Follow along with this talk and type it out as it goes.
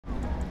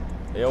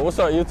Yo, what's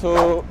up,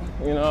 YouTube?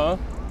 You know?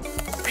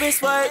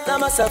 Wrist work,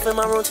 love myself in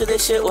my room till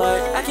this shit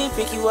work. I can't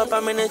pick you up,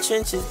 I'm in the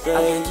trenches, bro. I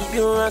can't keep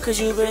you around cause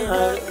you been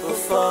hurt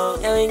before.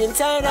 Yeah, we ain't getting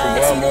tired out.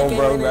 Bro, more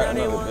bro, back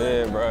another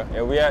bed, bro.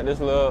 And we at this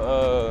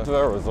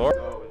little resort.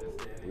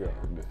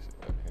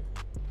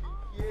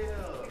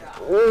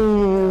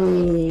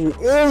 Ooh,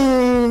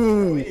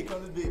 ooh. It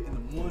comes a bit in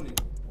the morning.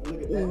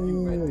 Look at that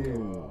view right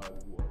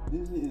there.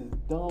 This is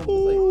dumb. It's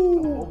like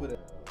I'm over there.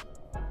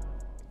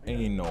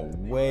 Ain't no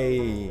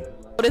way.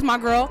 This is my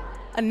girl,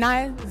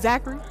 Anaya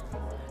Zachary.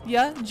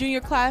 Yeah, junior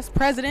class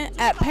president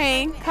at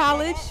Payne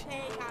College.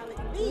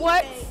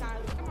 What?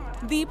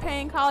 The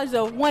Payne College,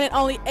 the one and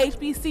only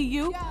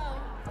HBCU.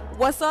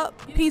 What's up?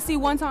 PC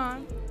one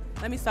time.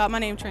 Let me stop. My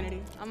name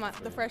Trinity. I'm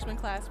the freshman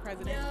class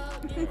president.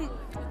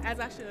 As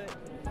I should.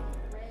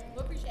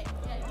 We appreciate it.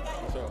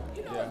 Yeah, Sure.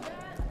 you know Yeah.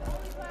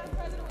 class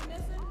president we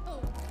missing?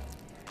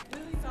 Who?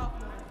 Lily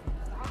sophomore.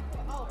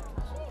 Oh,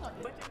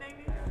 what your name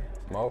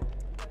is? Mo.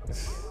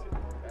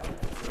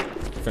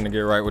 Finna get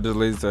right with this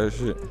lazy type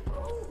shit.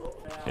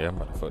 Yeah, I'm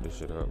about to fuck this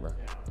shit up, bro.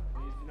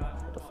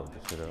 About to fuck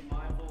this shit up.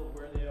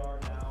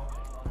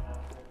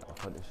 I'll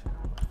fuck this shit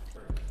up.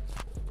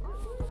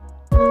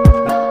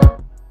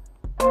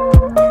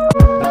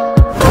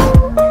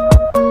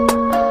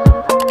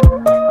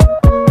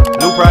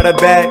 New Prada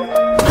bag,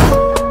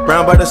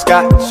 brown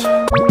butterscotch.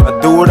 I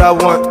do what I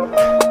want.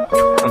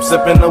 I'm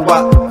sipping the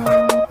wop.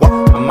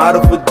 I'm out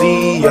of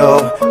Dio,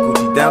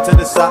 Gucci down to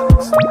the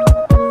socks.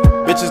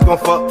 Bitches gon'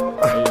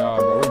 fuck. Hey, y'all,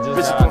 bro, we just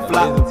Bitches got gon' the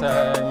flop. laser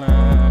tag,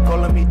 man.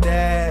 Calling me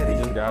daddy. We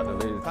just got the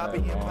laser Poppy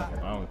tag, and bro.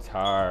 pop. I'm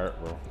tired,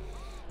 bro.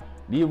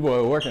 These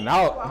boys working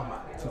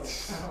out.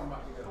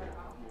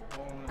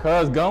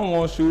 Cuz Gun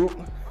won't shoot.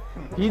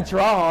 He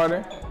try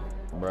harder.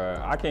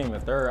 Bruh, I came in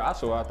third. I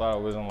swear I thought I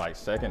was in like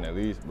second at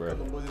least, bruh.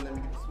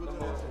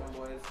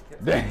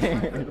 Dang.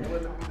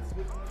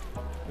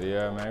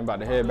 Yeah, man, I'm about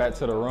to head back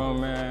to the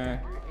room, man.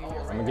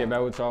 I'm gonna get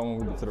back with y'all when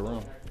we get to the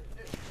room.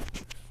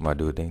 I'm about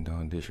to do a ding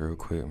dong dish real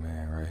quick,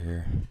 man, right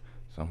here.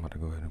 So I'm about to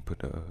go ahead and put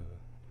the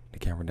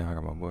camera down. I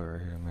got my boy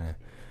right here, man.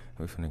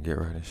 We finna get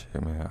right and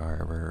shit, man. All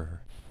right.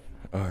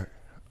 All right,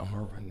 I'm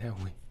gonna run that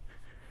way.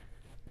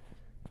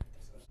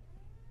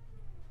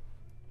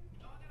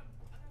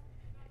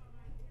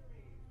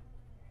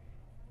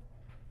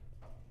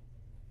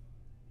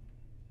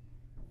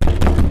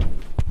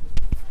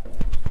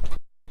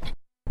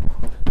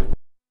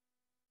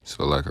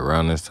 So like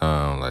around this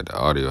time, like the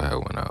audio had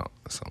went out.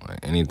 So like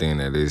anything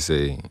that they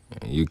say,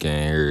 you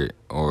can't hear it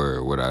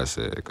or what I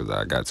said because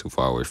I got too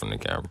far away from the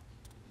camera.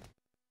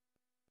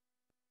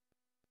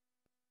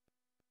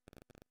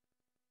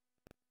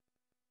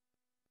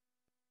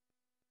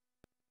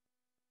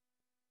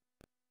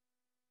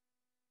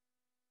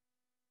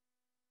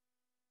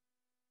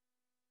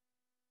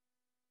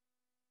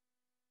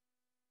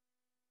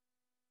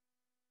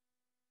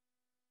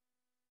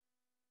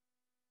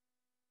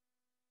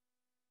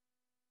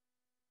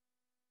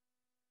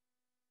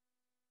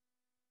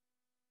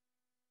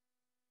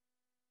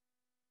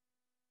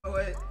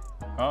 Wait.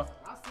 Huh?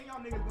 I see y'all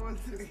niggas going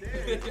to the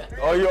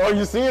stairs.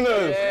 You seen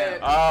us? Yeah.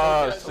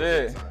 Ah,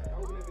 shit.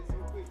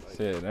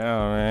 Shit, damn,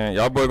 man.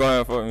 Y'all boy gonna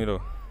have to fuck me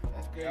though.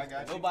 That's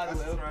crazy. Nobody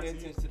will ever pay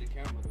attention to the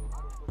camera though.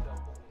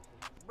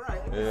 Bro,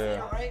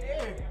 Yeah. right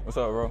there. What's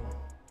up, bro?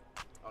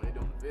 Oh, they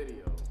doing the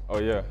video. Oh,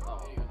 yeah.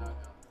 Oh,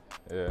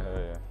 Yeah,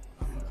 hell yeah.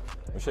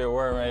 Well, shit,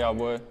 word, man, y'all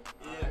boy.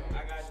 yeah, I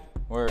got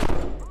you. Word.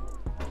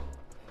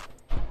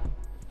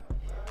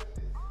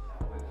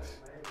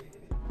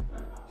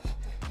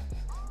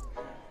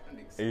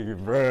 Hey,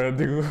 bro,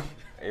 dude.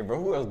 Hey,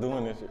 bro, who else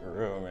doing this shit for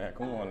real, man?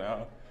 Come on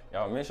now.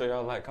 Y'all make sure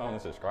y'all like,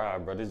 comment,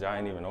 subscribe, bro. This y'all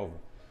ain't even over.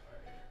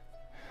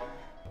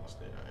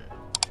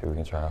 See, we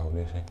can try to hold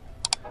this in.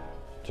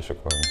 Just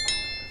recording.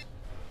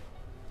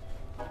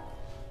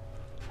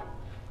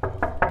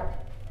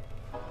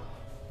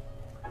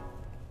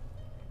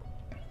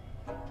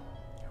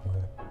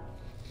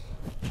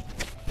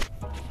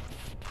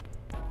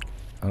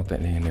 I don't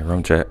think they in their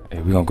room chat.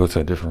 Hey, we gonna go to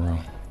a different room.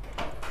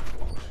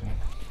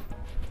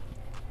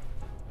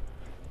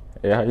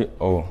 Yeah, how you?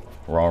 Oh,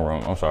 wrong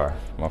room. I'm sorry.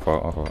 My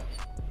fault.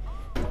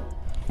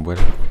 But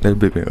that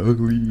baby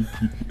ugly.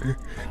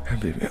 That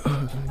baby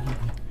ugly.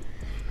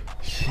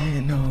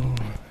 Shit, no.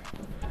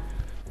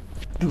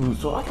 Dude,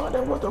 so I thought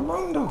that was the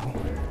room, though.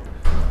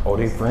 Oh,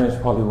 they friends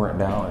probably went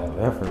down and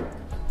left her.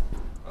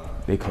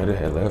 They could have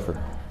had left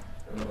her.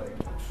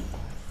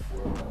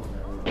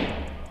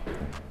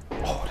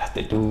 Oh, that's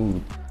the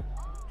dude.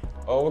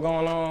 Oh, what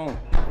going on?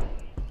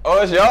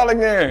 Oh, it's y'all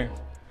again.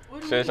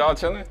 Shit, y'all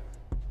chilling?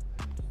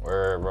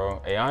 Word,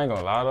 bro. Hey, I ain't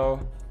gonna lie though.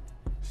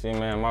 See,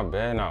 man, my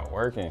bed not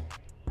working.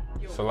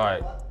 So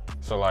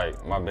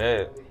like my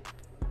bed.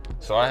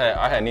 So I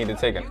had need to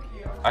take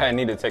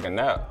a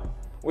nap.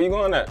 Where you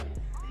going at?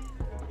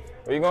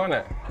 Where you going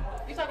at?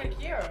 You talking to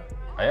Kiera?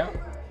 I am.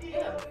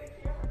 Yeah.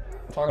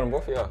 I'm talking to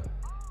both of y'all.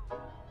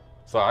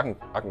 So I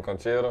can come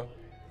chill though.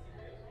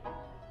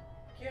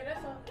 Kiera,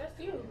 that's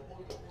you.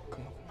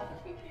 Come on.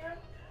 Kiera.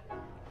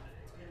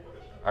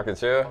 I can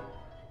chill.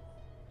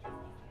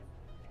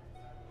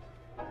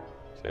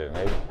 Shit,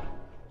 maybe.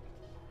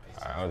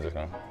 Alright, I'm just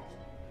gonna.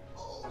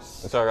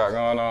 What y'all got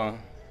going on?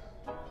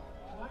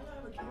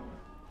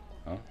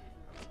 Huh?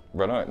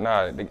 Bro, no,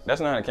 nah,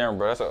 that's not a camera,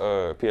 bro. That's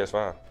a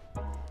PS5.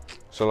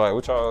 So like,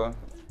 what y'all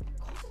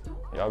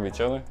be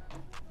chilling?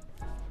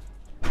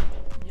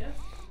 Yeah.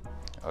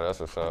 Oh, that's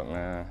what's up,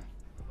 man.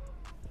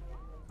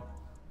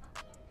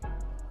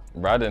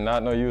 Bro, I did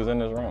not know you was in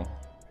this room.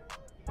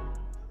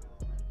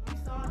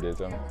 You did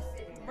tell me.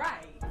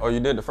 Right. Oh, you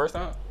did the first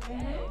time?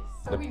 Yes.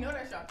 So we know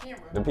that's your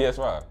camera. The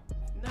PS5.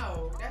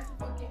 No, that's the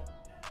fucking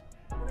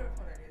whatever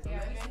phone that is.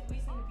 Yeah, we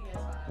seen the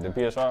PS5. The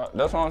PS5?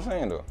 That's what I'm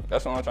saying though.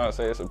 That's what I'm trying to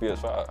say, it's a PS5.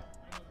 Yeah.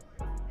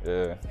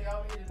 So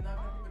y'all here just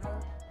knocking on people's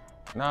door?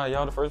 Nah,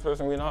 y'all the first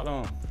person we knocked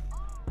on.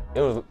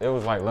 It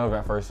was like love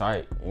at first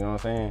sight, you know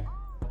what I'm saying?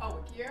 Oh,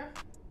 with Kiera?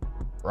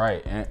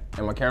 Right, and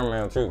my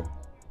cameraman too,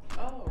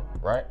 Oh,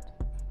 right?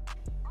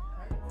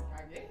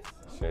 I guess.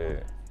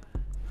 Shit.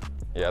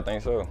 Yeah, I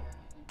think so.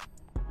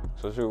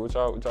 So shoot, what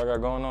y'all got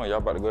going on? Y'all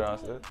about to go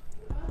downstairs?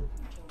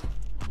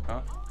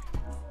 Huh?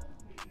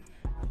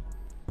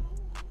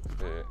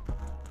 Shit.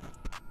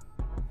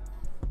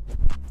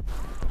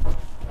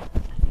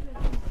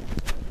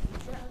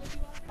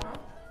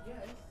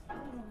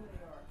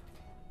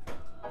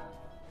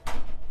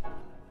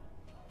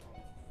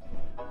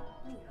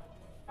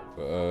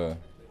 But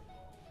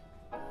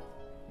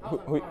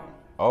who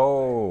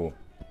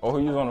who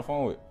you was on the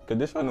phone with? Cause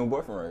this your new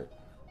boyfriend, right?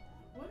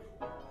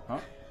 Huh?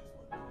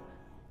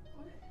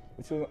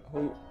 This your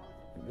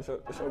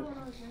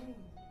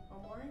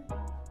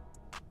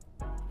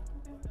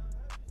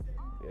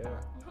yeah.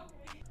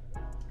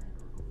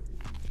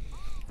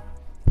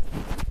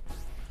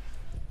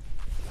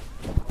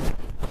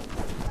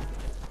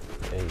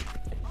 Hey,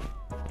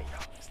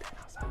 y'all stand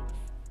outside.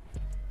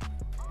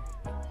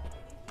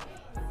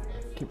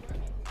 Keep it.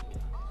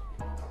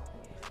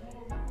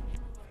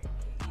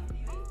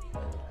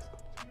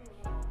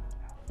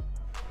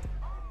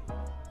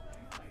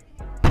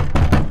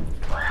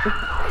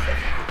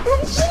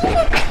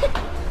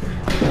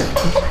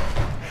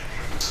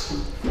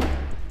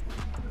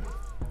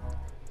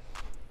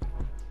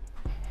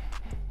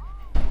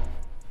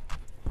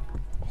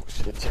 Oh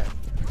shit, Jack.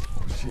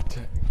 Oh shit,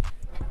 Jack.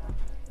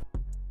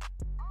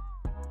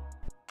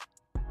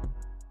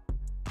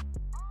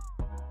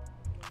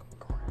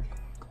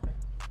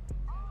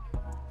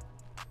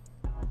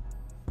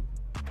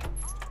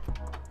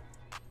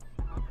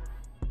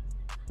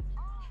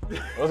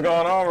 What's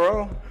going on,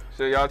 bro?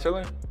 Shit, y'all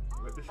chilling?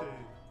 What the shit?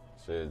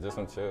 Shit, just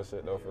some chill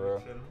shit though, for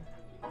real.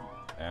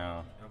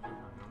 Damn.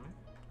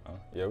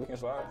 Yeah, we can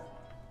slide.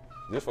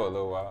 Just for a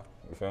little while.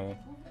 You feel me?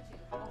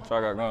 What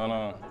y'all got going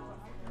on?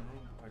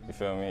 You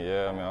feel me?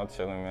 Yeah, man, I'm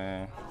chilling,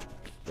 man.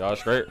 Y'all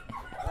straight?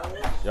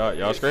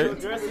 Y'all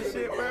straight?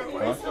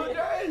 Huh?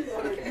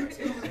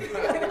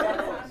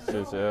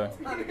 Shit, yeah.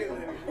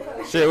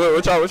 Shit,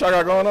 what y'all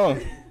got going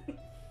on?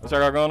 What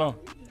y'all got going on?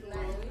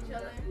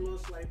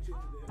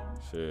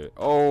 Shit.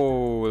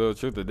 Oh, a little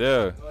truth to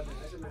dare.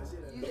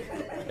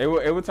 Hey,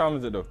 what time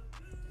is it though?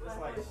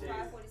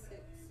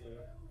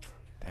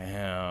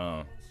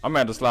 Damn. I'm gonna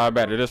have to slide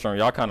back to this room.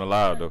 Y'all kind of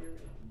loud though.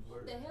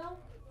 The hell?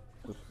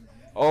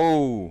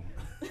 Oh.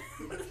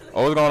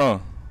 Oh, what's going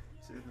on?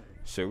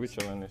 Shit, we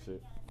chilling this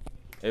shit.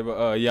 Hey,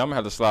 but yeah, I'm gonna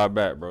have to slide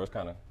back, bro. It's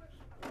kind of.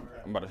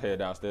 I'm about to head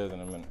downstairs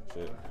in a minute.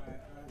 Shit.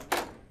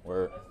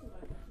 Word.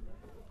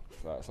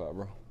 Slide,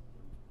 bro.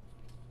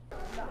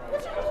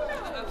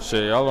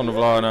 Shit, y'all on the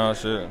vlog now.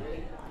 Shit.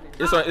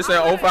 It's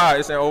in 05.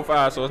 It's in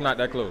 05, so it's not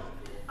that close.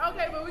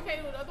 Okay, but we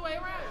can't do it the other way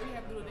around. We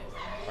have to do it this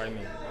way. What do you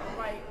mean?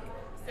 Like,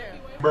 Sarah.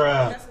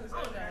 Bruh.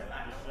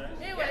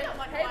 Anyway,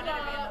 hey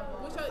vlog,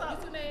 what's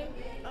your name?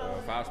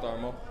 5-star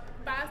mo.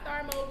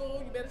 5-star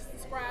mogul. You better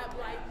subscribe,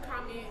 like,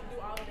 comment,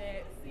 do all of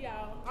that. See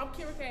y'all. I'm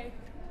Kira K.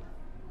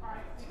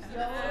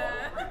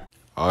 Alright.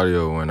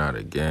 Audio went out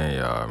again,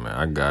 y'all, man.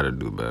 I gotta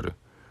do better.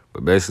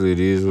 But basically,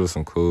 these were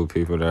some cool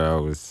people that I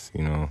was,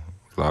 you know,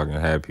 vlogging,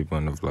 had people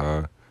in the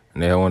vlog.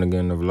 And they all want to get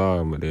in the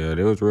vlog, but yeah,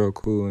 they was real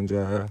cool and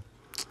jive.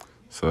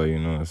 So, you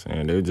know what I'm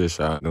saying? They just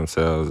shot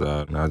themselves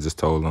out. And I just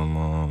told them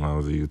I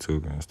was a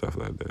YouTuber and stuff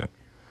like that.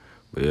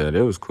 But yeah,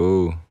 they was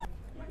cool.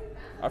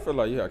 I feel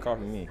like you had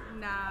coffee me.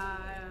 Nah.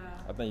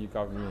 I think you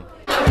copied me.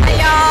 Hey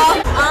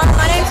y'all,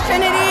 my name's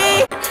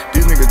Trinity.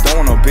 These niggas don't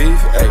want no beef,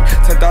 ayy.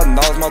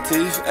 $10,000 my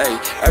teeth, ayy.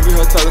 Every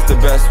hotel is the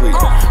best suite.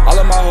 All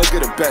of my hoes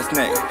get the best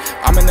neck.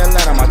 I'm in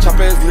Atlanta, my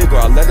chopper is legal.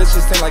 I let this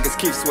shit sing like it's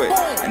Keith Sweat.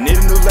 I need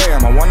a new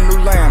lamb, I want a new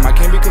lamb. I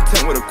can't be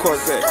content with a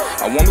Corvette.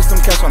 I want me some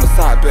cash on the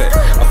side bet.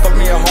 I fuck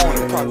me at home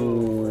and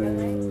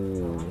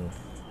probably.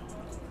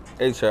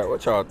 Hey chat,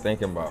 what y'all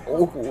thinking about?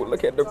 Ooh,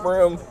 look at the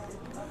brim.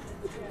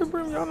 The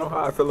brim, y'all know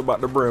how I feel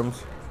about the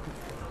brims.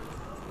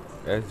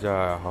 That's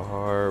y'all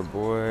hard,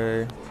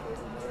 boy.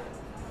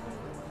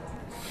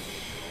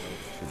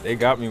 They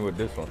got me with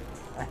this one.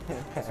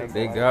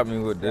 They got me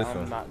with this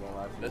one.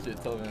 That shit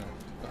tough, man.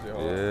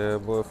 Yeah,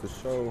 boy, for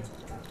sure.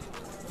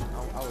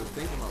 I was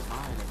thinking about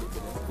mine.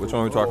 Which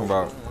one we talking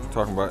about?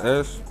 Talking about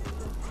S?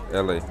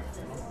 LA.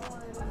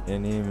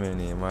 Any,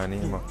 many, money,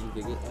 mo.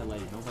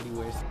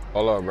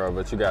 Hold up, bro,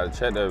 but you gotta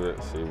check that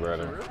bit. See,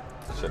 brother.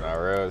 Shit, I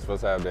real. It's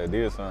supposed to have that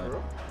deal sign.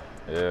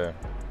 Yeah.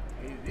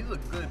 These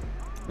look good.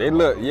 They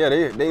look, yeah,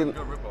 they. Good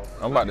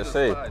rip-off. I'm about to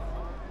say,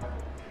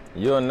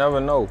 you'll never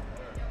know.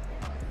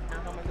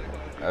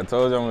 I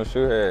told you I'm a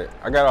shoehead.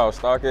 I got off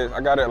StockX.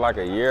 I got it like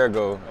a year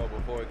ago. Oh,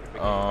 before it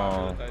became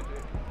type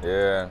shit?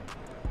 Yeah.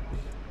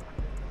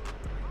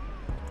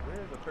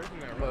 Where's the person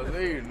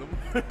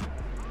that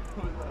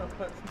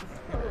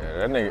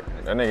Yeah, that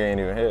nigga ain't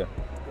even here.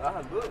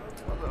 I look.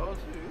 I was like, oh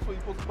shit, this what you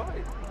supposed to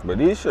buy. But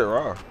these shit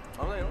raw.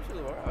 I'm like, I'm shit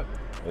alright.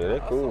 Yeah, they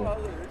cool. I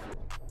saw this shit.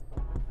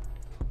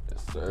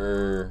 Yes,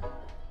 sir.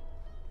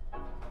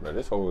 But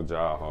this whole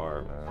job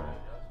hard, man.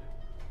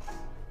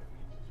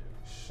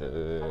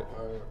 Shit.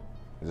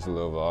 Just a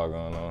little vlog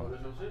going on.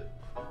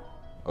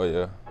 Oh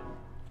yeah.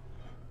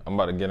 I'm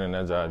about to get in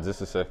that job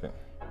just a second.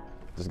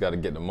 Just gotta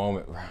get the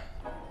moment.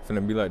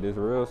 Finna be like this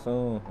real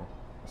soon.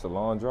 It's a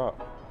long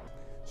drop.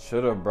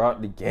 Should've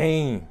brought the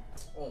game.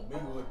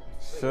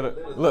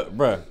 Should've. Look,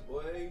 bruh.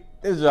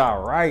 This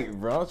job right,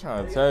 bro. I'm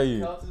trying to tell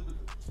you.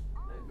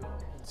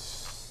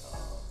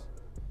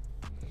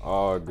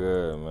 All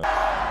good, man.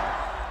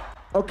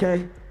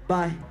 Okay,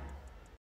 bye.